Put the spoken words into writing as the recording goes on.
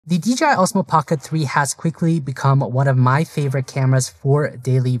The DJI Osmo Pocket 3 has quickly become one of my favorite cameras for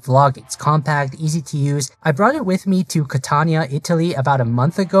daily vlogging. It's compact, easy to use. I brought it with me to Catania, Italy about a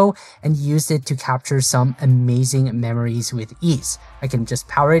month ago and used it to capture some amazing memories with ease. I can just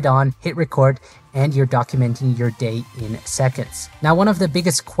power it on, hit record, and you're documenting your day in seconds. Now, one of the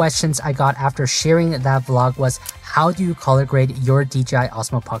biggest questions I got after sharing that vlog was, how do you color grade your DJI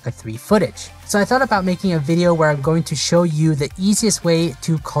Osmo Pocket 3 footage? So I thought about making a video where I'm going to show you the easiest way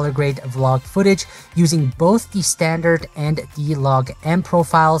to color grade vlog footage using both the standard and D-Log M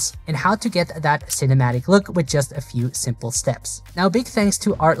profiles and how to get that cinematic look with just a few simple steps. Now, big thanks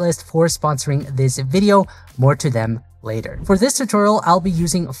to Artlist for sponsoring this video. More to them later. For this tutorial, I'll be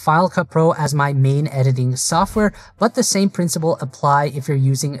using Final Cut Pro as my main editing software, but the same principle apply if you're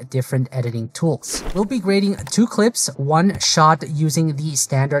using different editing tools. We'll be grading two clips, one shot using the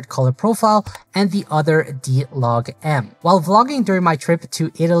standard color profile and the other D-Log M. While vlogging during my trip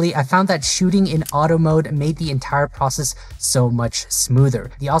to Italy, I found that shooting in auto mode made the entire process so much smoother.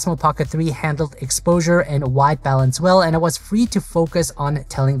 The Osmo Pocket 3 handled exposure and white balance well, and I was free to focus on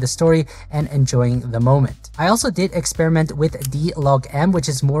telling the story and enjoying the moment. I also did experiment with D-Log M, which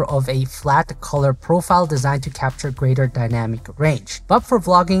is more of a flat color profile designed to capture greater dynamic range. But for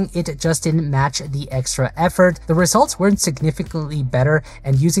vlogging, it just didn't match the extra effort. The results weren't significantly better,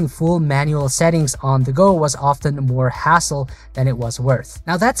 and using full manual settings on the go was often more hassle than it was worth.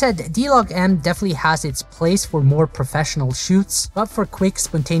 Now that said, D-Log M definitely has its place for more professional shoots, but for quick,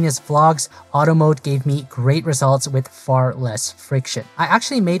 spontaneous vlogs, auto mode gave me great results with far less friction. I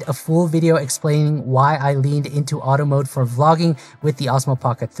actually made a full video explaining why I leaned into auto mode for vlogging with the Osmo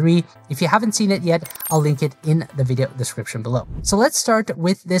Pocket 3. If you haven't seen it yet, I'll link it in the video description below. So let's start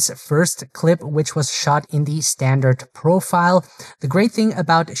with this first clip, which was shot in the standard profile. The great thing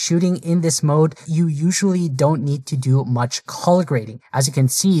about shooting in this mode, you usually don't need to do much color grading. As you can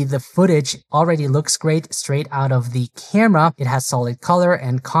see, the footage already looks great straight out of the camera. It has solid color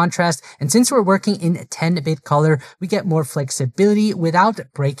and contrast, and since we're working in 10-bit color, we get more flexibility without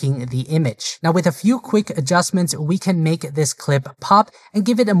breaking the image. Now, with a few quick adjustments, we can make this clip pop and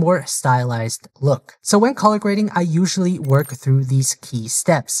give it a more stylized look. So when color grading, I usually work through these key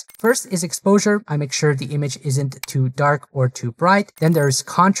steps. First is exposure. I make sure the image isn't too dark or too bright. Then there's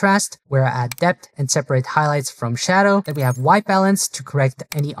contrast, where I add depth and separate highlights from shadow. Then we have white balance to correct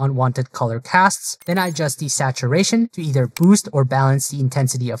any unwanted color casts. Then I adjust the saturation to either boost or balance the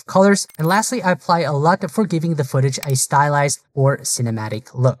intensity of colors. And lastly, I apply a LUT for giving the footage a stylized or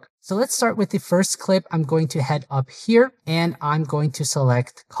cinematic look. So let's start with the first clip. I'm going to head up here and I'm going to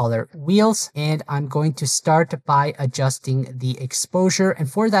select color wheels, and I'm going to start by adjusting the exposure. And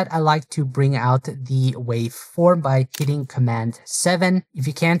for that, I like to bring out the waveform by hitting Command 7. If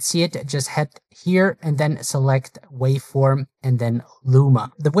you can't see it, just head here and then select waveform and then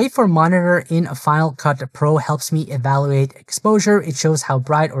Luma. The waveform monitor in Final Cut Pro helps me evaluate exposure. It shows how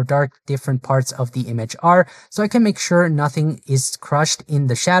bright or dark different parts of the image are, so I can make sure nothing is crushed in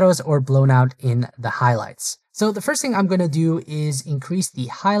the shadows or blown out in the highlights. So the first thing I'm going to do is increase the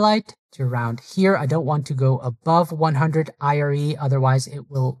highlight to around here. I don't want to go above 100 IRE, otherwise it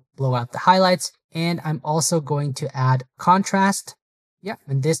will blow out the highlights. And I'm also going to add contrast. Yeah,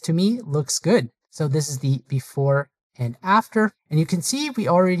 and this to me looks good. So this is the before and after, and you can see we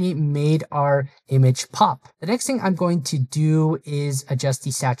already made our image pop. The next thing I'm going to do is adjust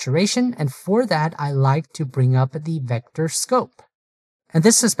the saturation, and for that I like to bring up the vector scope. And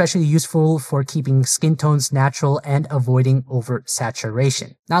this is especially useful for keeping skin tones natural and avoiding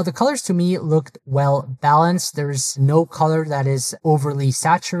oversaturation. Now the colors to me looked well balanced. There's no color that is overly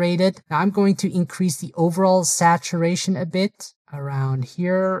saturated. Now I'm going to increase the overall saturation a bit around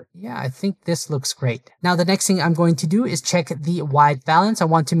here. Yeah, I think this looks great. Now the next thing I'm going to do is check the white balance. I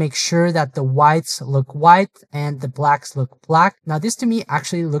want to make sure that the whites look white and the blacks look black. Now this to me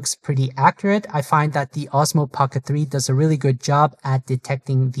actually looks pretty accurate. I find that the Osmo Pocket 3 does a really good job at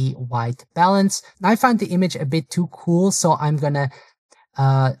detecting the white balance. Now I find the image a bit too cool, so I'm gonna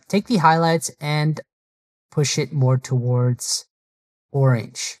take the highlights and push it more towards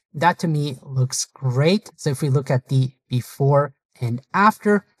orange. That to me looks great. So if we look at the before and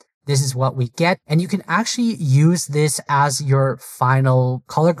after, this is what we get. And you can actually use this as your final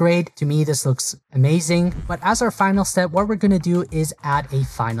color grade. To me, this looks amazing. But as our final step, what we're going to do is add a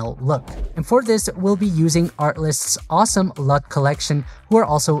final look. And for this, we'll be using Artlist's awesome LUT collection, who are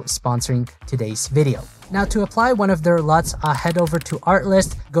also sponsoring today's video. Now to apply one of their LUTs, I'll head over to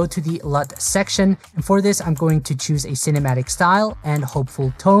Artlist, go to the LUT section, and for this I'm going to choose a cinematic style and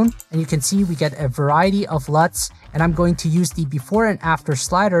hopeful tone. And you can see we get a variety of LUTs, and I'm going to use the before and after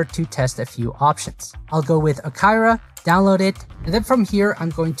slider to test a few options. I'll go with Akira, download it. And then from here, I'm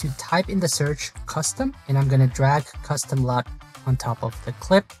going to type in the search custom, and I'm going to drag custom LUT on top of the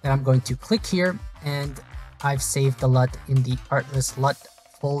clip. Then I'm going to click here, and I've saved the LUT in the Artlist LUT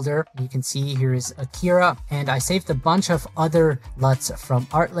folder. You can see here is Akira, and I saved a bunch of other LUTs from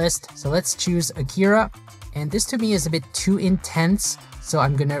Artlist. So let's choose Akira, and this to me is a bit too intense, so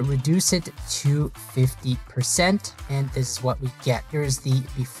I'm gonna reduce it to 50%, and this is what we get. Here's the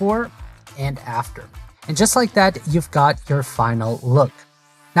before and after. And just like that, you've got your final look.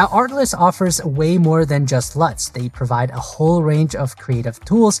 Now, Artlist offers way more than just LUTs. They provide a whole range of creative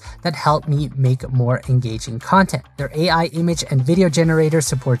tools that help me make more engaging content. Their AI image and video generator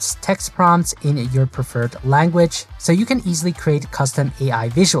supports text prompts in your preferred language, so you can easily create custom AI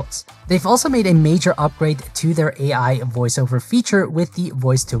visuals. They've also made a major upgrade to their AI voiceover feature with the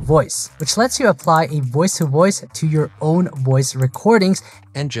voice-to-voice, which lets you apply a voice-to-voice to your own voice recordings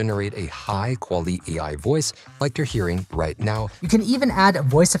and generate a high-quality AI voice like you're hearing right now. You can even add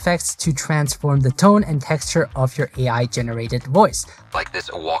voice effects to transform the tone and texture of your AI-generated voice, like this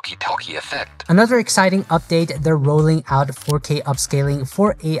walkie-talkie effect. Another exciting update, they're rolling out 4K upscaling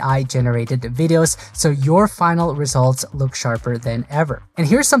for AI-generated videos, so your final results look sharper than ever. And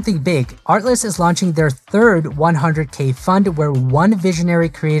here's something big. Artlist is launching their third 100K fund, where one visionary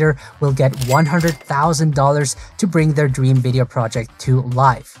creator will get $100,000 to bring their dream video project to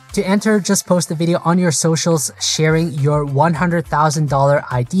life. To enter, just post a video on your socials sharing your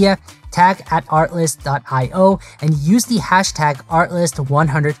 $100,000 idea, tag at artlist.io, and use the hashtag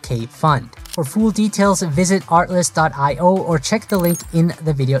Artlist100KFund. For full details, visit artlist.io or check the link in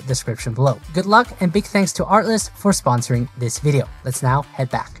the video description below. Good luck, and big thanks to Artlist for sponsoring this video. Let's now head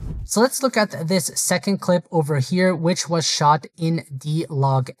back. So let's look at this second clip over here, which was shot in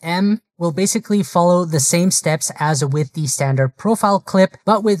D-Log-M. We'll basically follow the same steps as with the standard profile clip,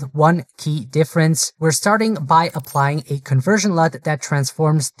 but with one key difference. We're starting by applying a conversion LUT that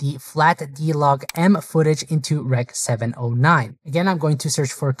transforms the flat D-Log-M footage into Rec 709. Again, I'm going to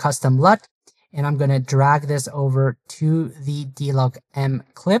search for custom LUT, and I'm going to drag this over to the D-Log-M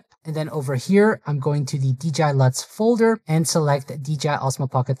clip. And then over here, I'm going to the DJI LUTs folder and select DJI Osmo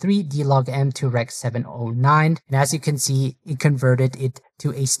Pocket 3 D-Log-M to Rec 709. And as you can see, it converted it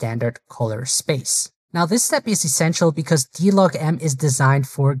to a standard color space. Now, this step is essential because D-Log-M is designed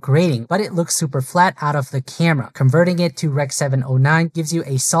for grading, but it looks super flat out of the camera. Converting it to Rec 709 gives you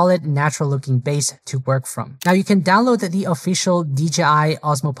a solid, natural-looking base to work from. Now, you can download the official DJI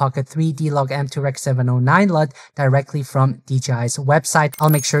Osmo Pocket 3 D-Log-M to Rec 709 LUT directly from DJI's website. I'll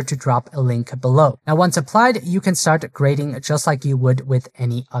make sure to drop a link below. Now, once applied, you can start grading just like you would with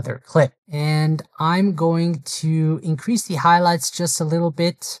any other clip. And I'm going to increase the highlights just a little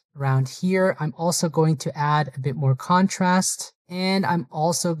bit around here. I'm also going to add a bit more contrast, and I'm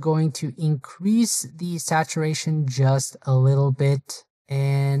also going to increase the saturation just a little bit.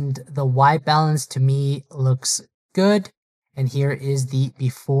 And the white balance to me looks good. And here is the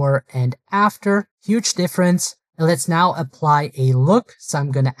before and after. Huge difference. And let's now apply a look. So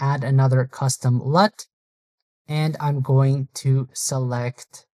I'm going to add another custom LUT, and I'm going to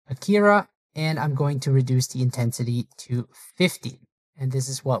select Akira, and I'm going to reduce the intensity to 50. And this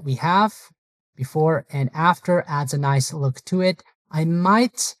is what we have. Before and after adds a nice look to it. I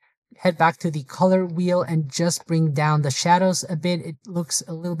might head back to the color wheel and just bring down the shadows a bit. It looks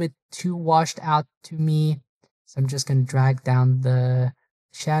a little bit too washed out to me. So I'm just going to drag down the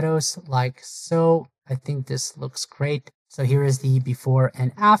shadows like so. I think this looks great. So here is the before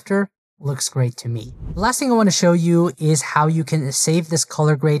and after. Looks great to me. The last thing I want to show you is how you can save this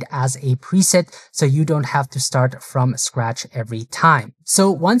color grade as a preset so you don't have to start from scratch every time.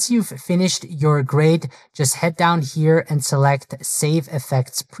 So once you've finished your grade, just head down here and select Save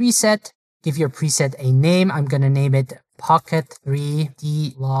Effects Preset. Give your preset a name. I'm going to name it Pocket 3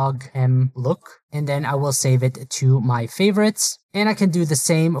 D-Log-M Look, and then I will save it to my favorites. And I can do the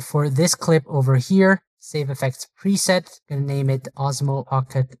same for this clip over here. Save Effects Preset, gonna name it Osmo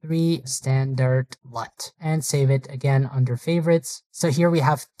Pocket 3 Standard LUT, and save it again under favorites. So here we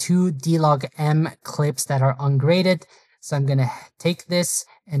have two D-Log-M clips that are ungraded. So I'm gonna take this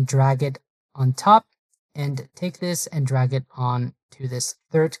and drag it on top, and take this and drag it on to this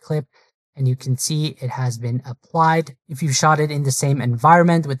third clip. And you can see it has been applied. If you shot it in the same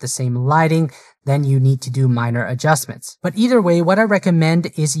environment with the same lighting, then you need to do minor adjustments. But either way, what I recommend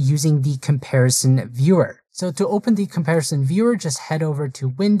is using the comparison viewer. So to open the comparison viewer, just head over to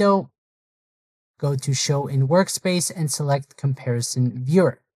Window, go to Show in Workspace, and select Comparison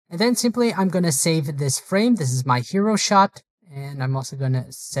Viewer. And then simply I'm going to save this frame. This is my hero shot, and I'm also going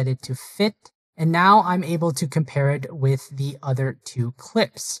to set it to fit. And now I'm able to compare it with the other two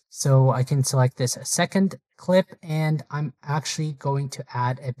clips. So I can select this second clip, and I'm actually going to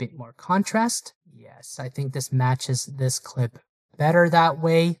add a bit more contrast. Yes, I think this matches this clip better that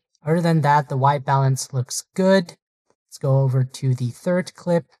way. Other than that, the white balance looks good. Let's go over to the third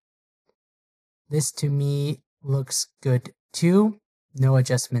clip. This to me looks good too. No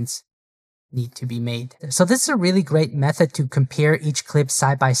adjustments need to be made. So this is a really great method to compare each clip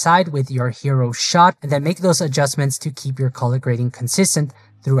side by side with your hero shot and then make those adjustments to keep your color grading consistent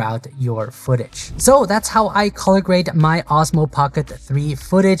throughout your footage. So that's how I color grade my Osmo Pocket 3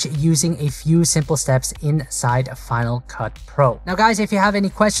 footage using a few simple steps inside Final Cut Pro. Now guys, if you have any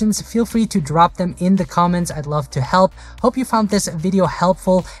questions, feel free to drop them in the comments. I'd love to help. Hope you found this video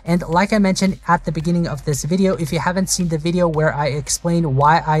helpful. And like I mentioned at the beginning of this video, if you haven't seen the video where I explain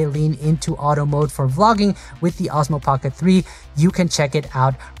why I lean into auto mode for vlogging with the Osmo Pocket 3, you can check it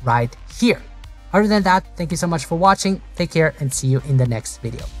out right here. Other than that, thank you so much for watching. Take care and see you in the next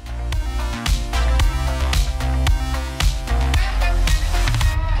video.